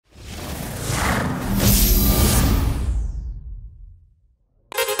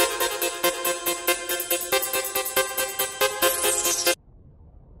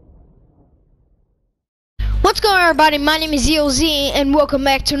everybody, my name is EOZ and welcome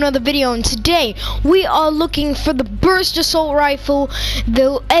back to another video, and today we are looking for the burst assault rifle,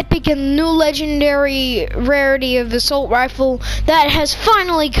 the epic and new legendary rarity of assault rifle that has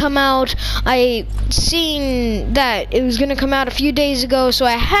finally come out. I seen that it was gonna come out a few days ago, so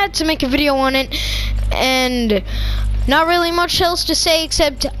I had to make a video on it, and not really much else to say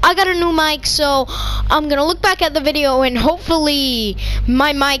except I got a new mic, so I'm gonna look back at the video and hopefully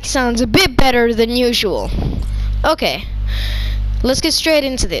my mic sounds a bit better than usual. Okay, let's get straight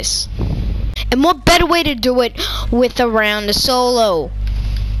into this. And what better way to do it with a round of solo?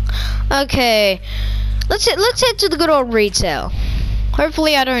 Okay, let's head to the good old retail.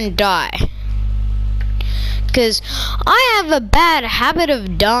 Hopefully I don't die, because I have a bad habit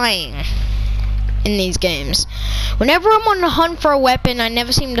of dying in these games. Whenever I'm on the hunt for a weapon, I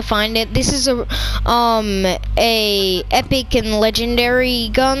never seem to find it. This is a epic and legendary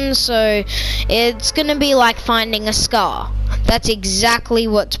gun, so it's gonna be like finding a scar. That's exactly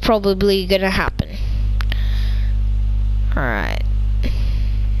what's probably gonna happen. Alright.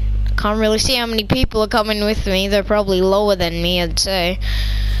 Can't really see how many people are coming with me. They're probably lower than me, I'd say.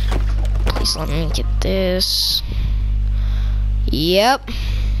 Please let me get this. Yep.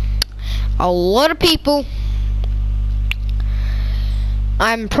 A lot of people.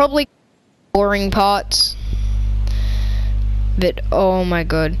 I'm probably boring parts, but oh my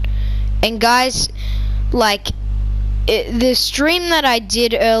god. And guys, like the stream that I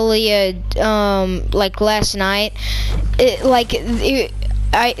did earlier, like last night,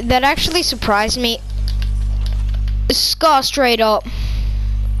 that actually surprised me. Scar straight up.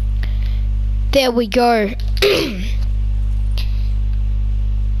 There we go.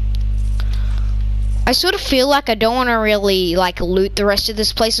 I sort of feel like I don't want to really like loot the rest of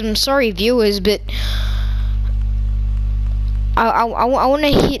this place. I'm sorry, viewers, but I want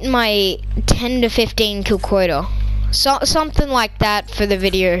to hit my 10 to 15 kill quota, something like that for the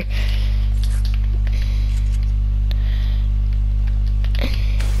video.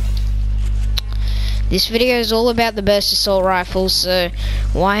 This video is all about the burst assault rifles, so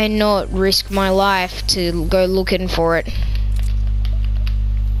why not risk my life to go looking for it?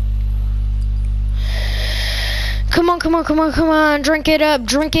 Come on, come on, come on, come on, drink it up,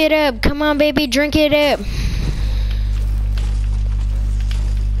 come on baby, drink it up.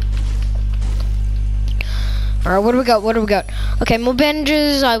 Alright, what do we got? Okay, more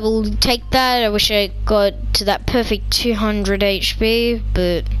bandages, I will take that. I wish I got to that perfect 200 HP,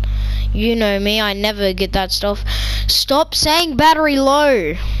 but you know me, I never get that stuff. Stop saying battery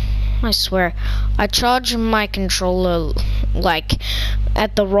low. I swear, I charge my controller like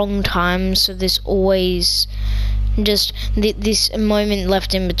at the wrong time, so there's always just this moment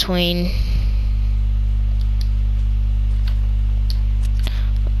left in between.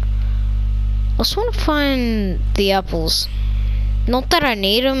 I just want to find the apples. Not that I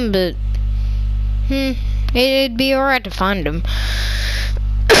need them, but it'd be alright to find them.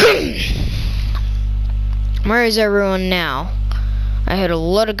 Where is everyone now? I heard a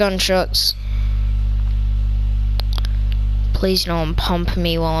lot of gunshots. Please don't pump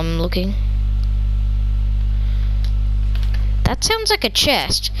me while I'm looking. That sounds like a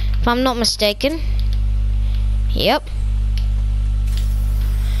chest, if I'm not mistaken. Yep.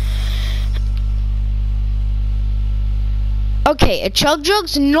 Okay, a chug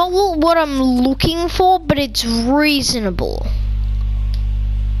jug's not what I'm looking for, but it's reasonable.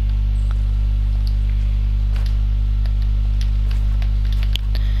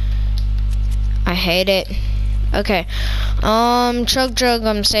 I hate it. Okay. Chug jug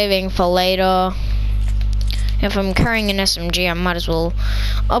I'm saving for later. If I'm carrying an SMG, I might as well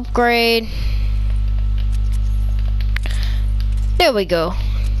upgrade. There we go.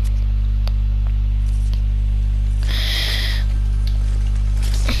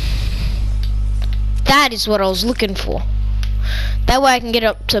 That is what I was looking for. That way I can get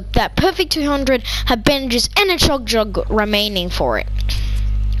up to that perfect 200, have bandages and a chug jug remaining for it.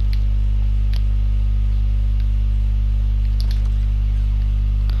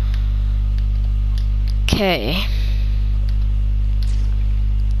 Okay.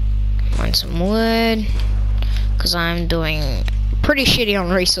 Find some wood, because I'm doing pretty shitty on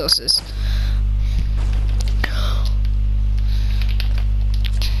resources.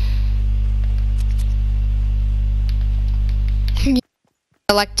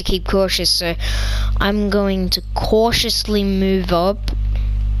 I like to keep cautious, so I'm going to cautiously move up.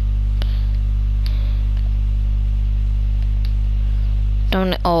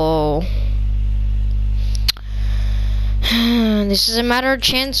 Oh. This is a matter of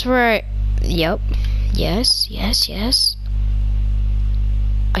chance where yep. Yes.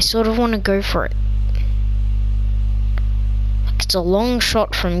 I sort of want to go for it. It's a long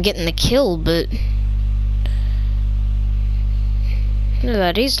shot from getting the kill, but no,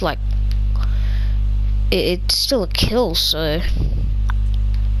 that is like it's still a kill, so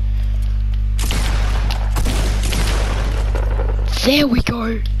there we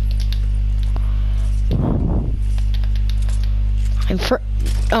go.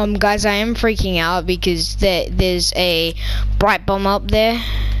 Guys, I am freaking out because there's a bright bomb up there.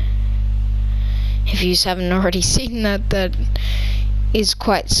 If you haven't already seen that, that is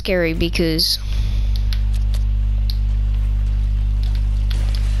quite scary because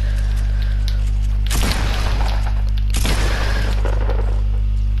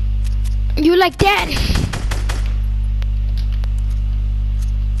you like that?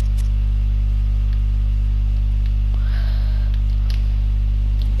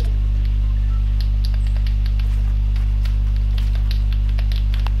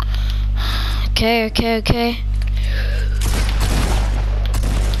 Okay.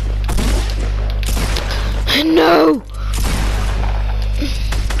 No!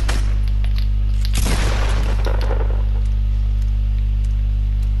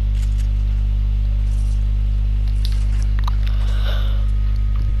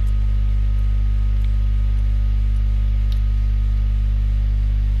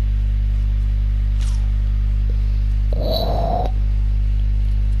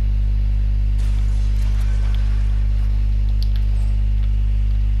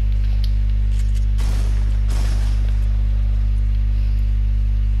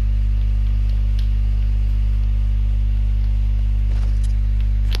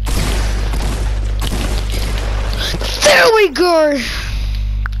 There we go!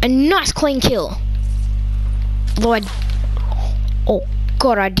 A nice clean kill. Although oh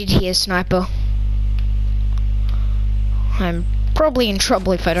god, I did hear a sniper. I'm probably in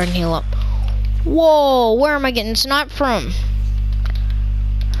trouble if I don't heal up. Whoa, where am I getting sniped from?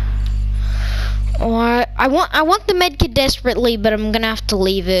 Oh, I want the medkit desperately, but I'm gonna have to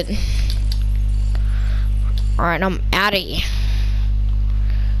leave it. Alright, I'm out of here.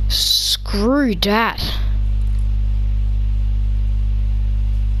 Screw that.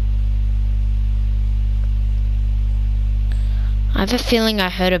 I have a feeling I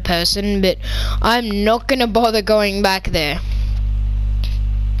heard a person, but I'm not gonna bother going back there.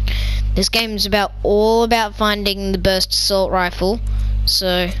 This game's all about finding the burst assault rifle,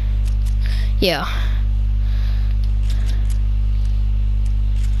 so yeah.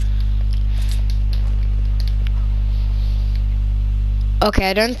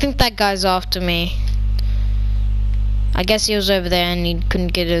 Okay, I don't think that guy's after me. I guess he was over there and he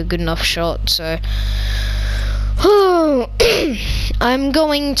couldn't get a good enough shot, so I'm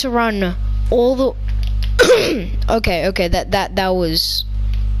going to run all the okay, that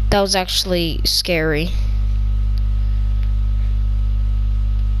was actually scary.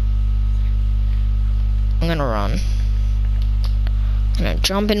 I'm gonna run. I'm gonna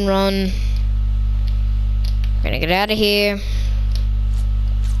jump and run. I'm gonna get out of here.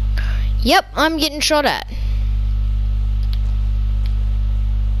 Yep, I'm getting shot at.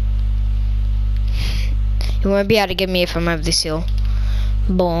 He won't be able to get me if I'm over this hill.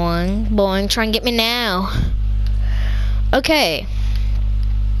 Boing, boing, try and get me now. Okay.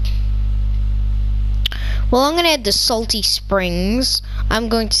 Well, I'm gonna head to Salty Springs. I'm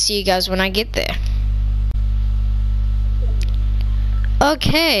going to see you guys when I get there.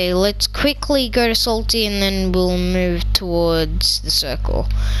 Okay, let's quickly go to Salty and then we'll move towards the circle.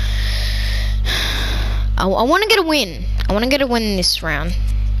 I want to get a win. I want to get a win this round.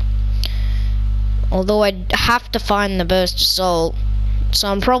 Although I have to find the burst assault, so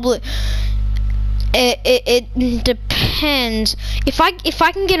I'm probably. It depends. If I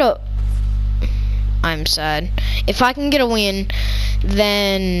can get a. I'm sad. If I can get a win,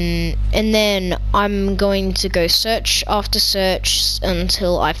 then I'm going to go search after search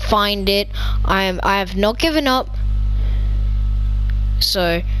until I find it. I have not given up.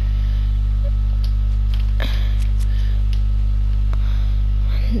 So.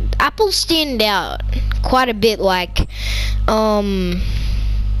 Apples stand out quite a bit, like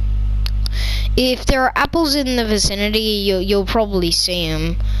if there are apples in the vicinity, you'll probably see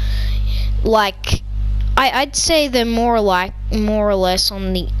them. Like I'd say they're more or less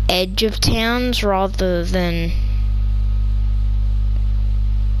on the edge of towns rather than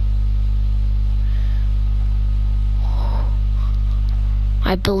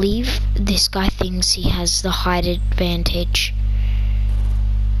I believe this guy thinks he has the height advantage.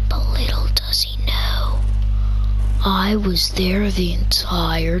 But little does he know, I was there the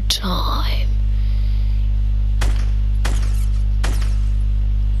entire time.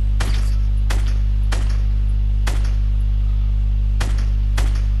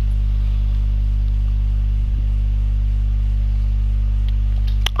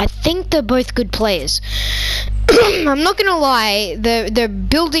 think they're both good players. I'm not gonna lie, they're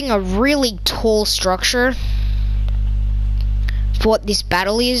building a really tall structure. For what this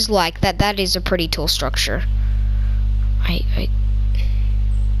battle is, like, that is a pretty tall structure.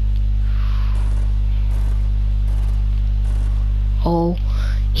 Oh,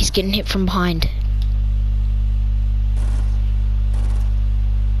 he's getting hit from behind.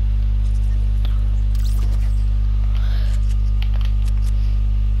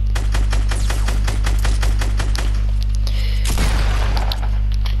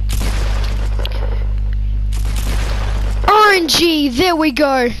 RNG, there we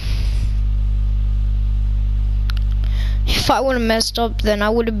go. If I would have messed up, then I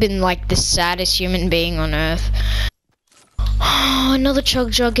would have been like the saddest human being on earth. Oh, another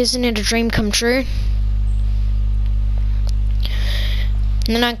chug jug, isn't it a dream come true?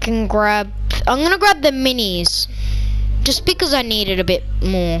 And then I'm gonna grab the minis. Just because I need it a bit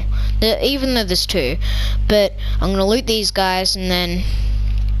more. Even though there's two. But I'm gonna loot these guys and then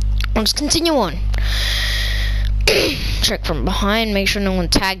I'll just continue on. Check from behind, make sure no one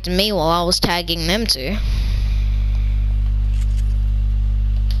tagged me while I was tagging them too.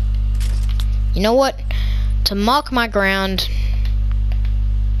 You know what? To mark my ground,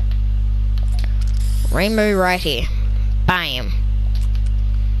 rainbow right here. Bam.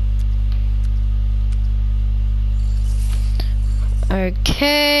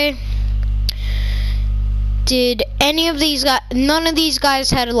 Okay. Did any of these guys, none of these guys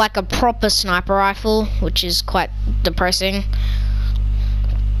had like a proper sniper rifle, which is quite depressing.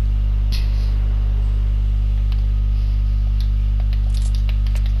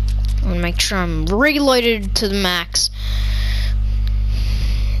 I'm gonna make sure I'm reloaded to the max.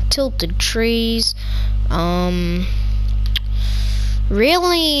 Tilted trees.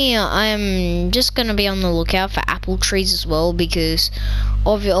 Really, I'm just gonna be on the lookout for apple trees as well, because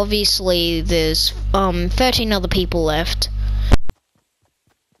obviously there's 13 other people left.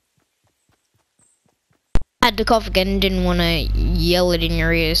 I had to cough again, didn't want to yell it in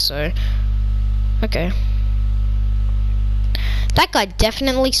your ears, so okay. That guy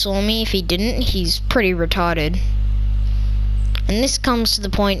definitely saw me. If he didn't, he's pretty retarded. And this comes to the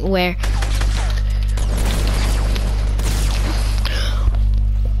point where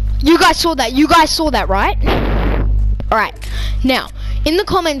you guys saw that, right? Alright, now, in the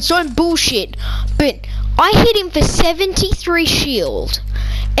comments, don't bullshit, but I hit him for 73 shield,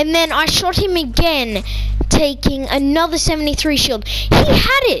 and then I shot him again, taking another 73 shield. He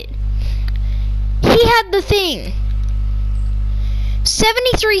had it. He had the thing.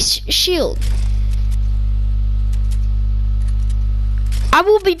 73 shield. I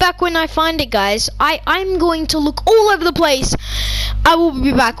will be back when I find it, guys. I'm going to look all over the place. I will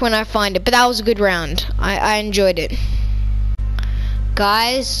be back when I find it, but that was a good round. I enjoyed it.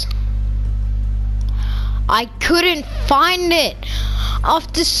 Guys, I couldn't find it.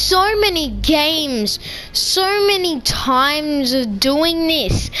 After so many games, so many times of doing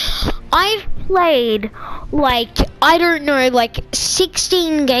this, I've played like, I don't know, like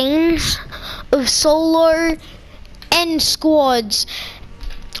 16 games of solo and squads.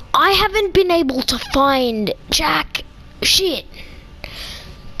 I haven't been able to find jack shit.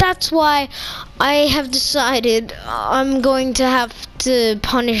 That's why I have decided I'm going to have to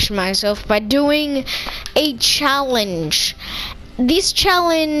punish myself by doing a challenge. This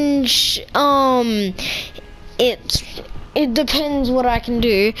challenge, it depends what I can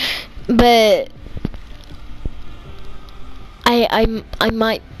do, but I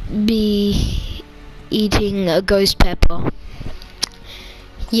might be eating a ghost pepper.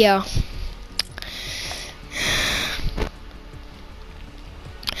 Yeah.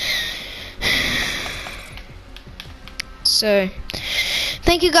 So,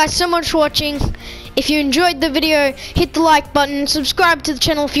 thank you guys so much for watching. If you enjoyed the video, hit the like button, subscribe to the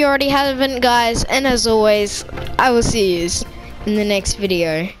channel if you already haven't, guys, and as always, I will see you in the next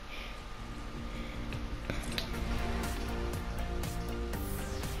video.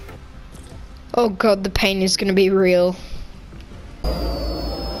 Oh god, the pain is gonna be real.